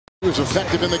He was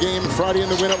effective in the game Friday in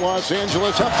the win at Los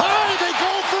Angeles. Up high, they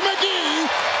go for McGee.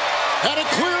 Had a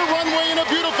clear runway and a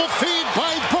beautiful feed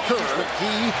by Booker.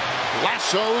 McGee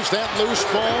lassos that loose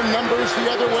ball, numbers the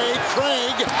other way.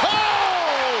 Craig,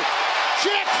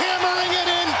 jackhammering it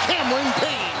in. Cameron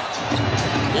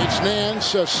Payne. It's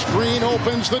Nance. A screen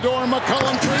opens the door.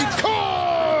 McCollum tree.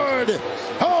 Cord!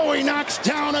 Oh, he knocks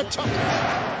down a tough.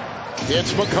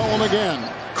 It's McCollum again.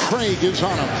 Craig is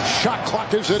on him. Shot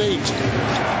clock is at 8.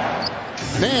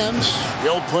 Nance,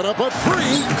 he'll put up a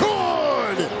three.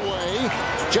 Good!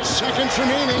 Just seconds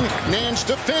remaining. Nance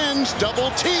defends. Double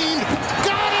teamed.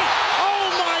 Got it! Oh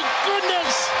my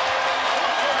goodness!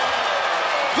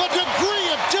 The degree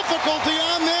of difficulty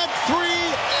on that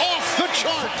three off the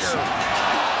charts.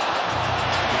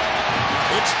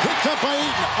 It's picked up by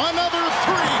Ayton. Another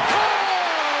three.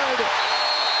 Good!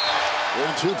 In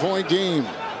a 2-point game.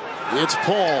 It's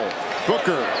Paul.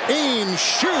 Booker. Ames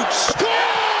shoots.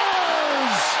 Scores!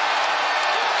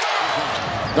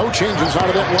 No changes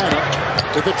out of that lineup.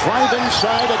 With the drive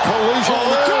inside, a collision.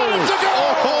 Got it to go!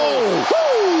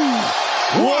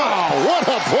 Wow, what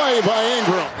a play by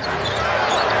Ingram.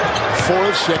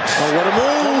 4 of 6. Oh, what a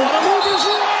move. What a move is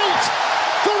right!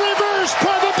 The reverse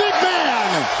by the big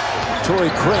man.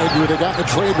 Torrey Craig, who they got in the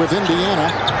trade with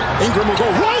Indiana. Ingram will go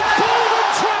right ball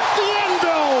and trap the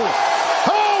endo.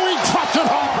 Oh, he dropped it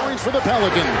hard for the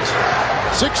Pelicans.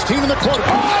 16 in the quarter.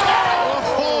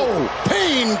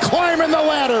 Payne climbing the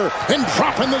ladder and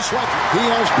dropping the swag. He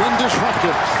has been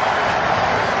disruptive.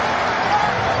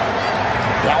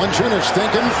 Valanciunas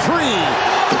thinking three.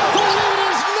 The lead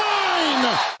is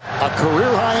 9. A career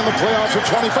high in the playoffs at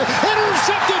 25.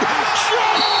 Intercepted.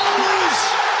 Jones!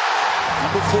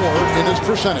 Number 4 in his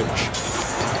percentage.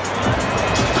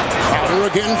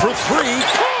 Crowder again for 3.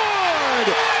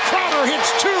 Good! Crowder hits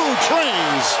 2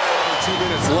 trays. 2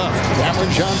 minutes left.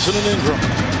 Cameron Johnson and Ingram.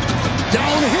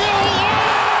 Downhill.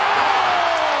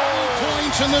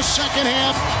 Points in the second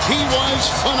half. He was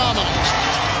phenomenal.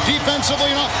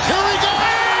 Defensively, here he goes.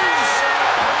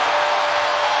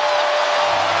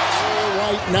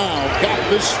 Right now, got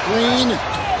the screen.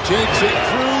 Takes it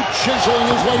through, chiseling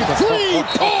his way. 3.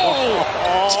 Paul.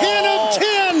 10 of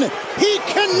 10. He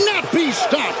cannot be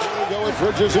stopped. Go with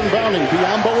Bridges and Bounty.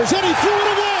 Biombo is in. He threw it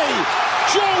away.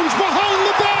 Jones behind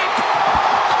the back.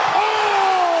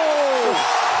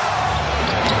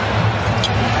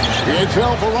 It's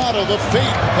Alvarado, the fake,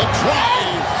 the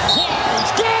drive,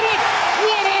 flies, got it!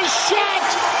 What a shot!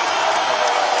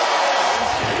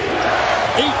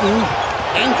 Ayton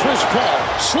and Chris Paul,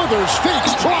 slithers,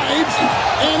 fakes, drives,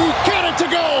 and he got it to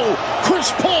go!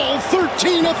 Chris Paul,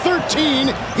 13 of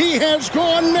 13, he has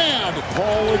gone mad.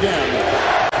 Paul again,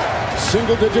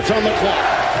 single digits on the clock.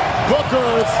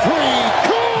 Booker, 3,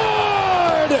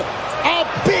 good! A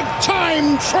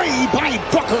big-time tray by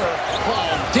Booker.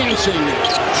 Dancing,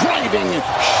 driving,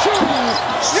 shooting,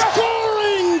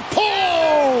 scoring,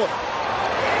 Paul!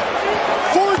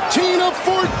 14 of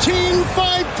 14,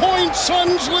 5-point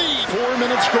Suns lead. 4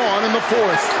 minutes gone in the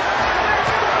 4th.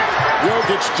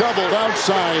 Jokic doubled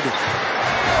outside.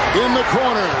 In the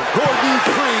corner, Gordon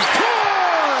 3,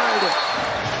 good!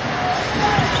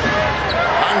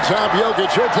 On top,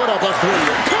 Jokic, he'll put up a 3,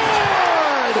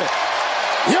 good!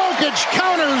 Jokic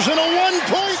counters in a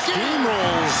 1-point game.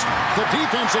 Rolls. The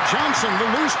defense of Johnson, the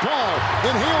loose ball,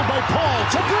 inhaled by Paul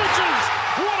to Bridges.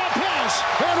 What a pass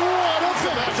and what a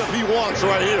finish. That's what he wants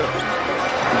right here.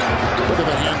 Look at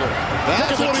the handle.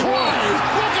 That's what he wants.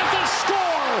 Look at the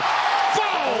score.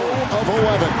 Foul of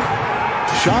 11.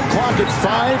 Shot clock at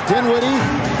 5. Dinwiddie.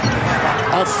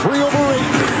 A 3 over 8.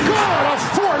 Good. A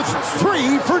 4th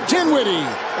 3 for Dinwiddie.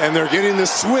 And they're getting the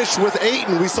swish with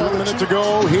Ayton. We saw a minute to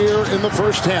go here in the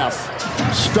first half.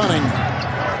 Stunning.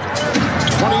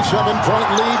 27-point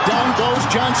lead. Down goes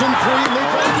Johnson. 3.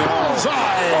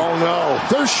 Bullseye. Oh, no.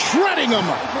 They're shredding him.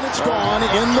 5 minutes gone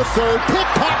in the 3rd.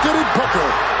 Pickpocketed Booker.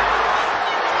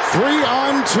 3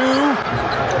 on 2.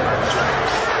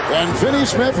 And Finney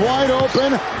Smith wide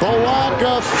open.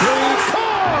 Balaka 3.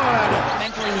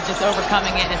 Mentally, he's just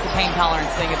overcoming it. It's a pain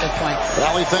tolerance thing at this point.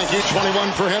 Rally, thank you.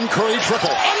 21 for him. Curry triple.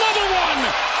 Another one!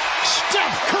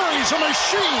 Steph Curry's a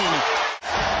machine.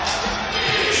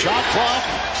 Shot clock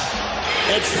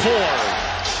at 4.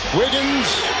 Wiggins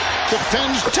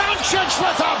defends. Doncic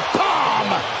with a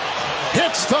bomb!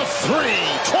 Hits the 3.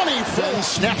 20.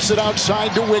 Snaps it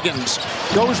outside to Wiggins.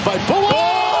 Goes by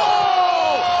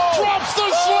drops the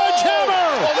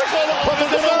sledgehammer! But they're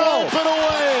going to wipe it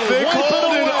away. They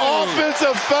called an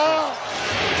offensive foul.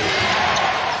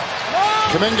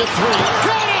 Kuminga 3.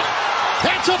 Got it!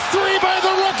 That's a 3 by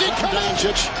the rookie.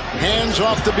 Doncic hands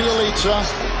off to Bielitsa.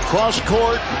 Cross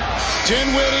court.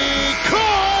 Dinwiddie.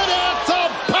 Good!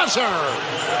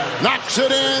 buzzer. Knocks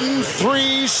it in.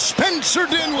 3. Spencer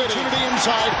Dinwiddie. Opportunity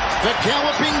inside. The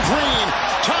galloping Green.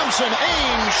 Thompson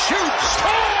aims, shoots,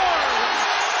 scores!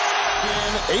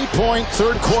 8-point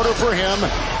third quarter for him.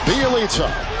 Bielitsa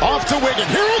off to Wiggin.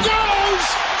 Here he goes!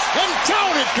 And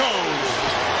down it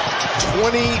goes!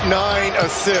 29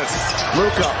 assists.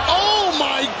 Luka. Oh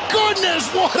my goodness,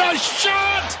 what a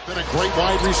shot! Been a great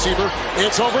wide receiver.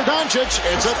 It's over Doncic.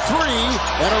 It's a 3.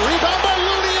 And a rebound by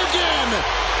Looney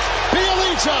again.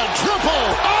 Bielitsa, triple.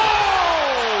 Oh!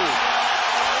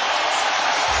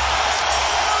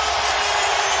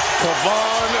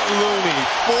 Kevon Looney,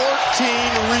 14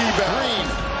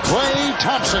 rebounds. Klay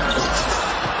Thompson.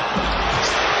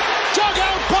 Dug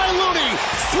out by Looney.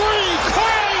 3.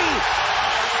 Klay!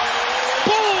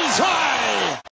 Bullseye!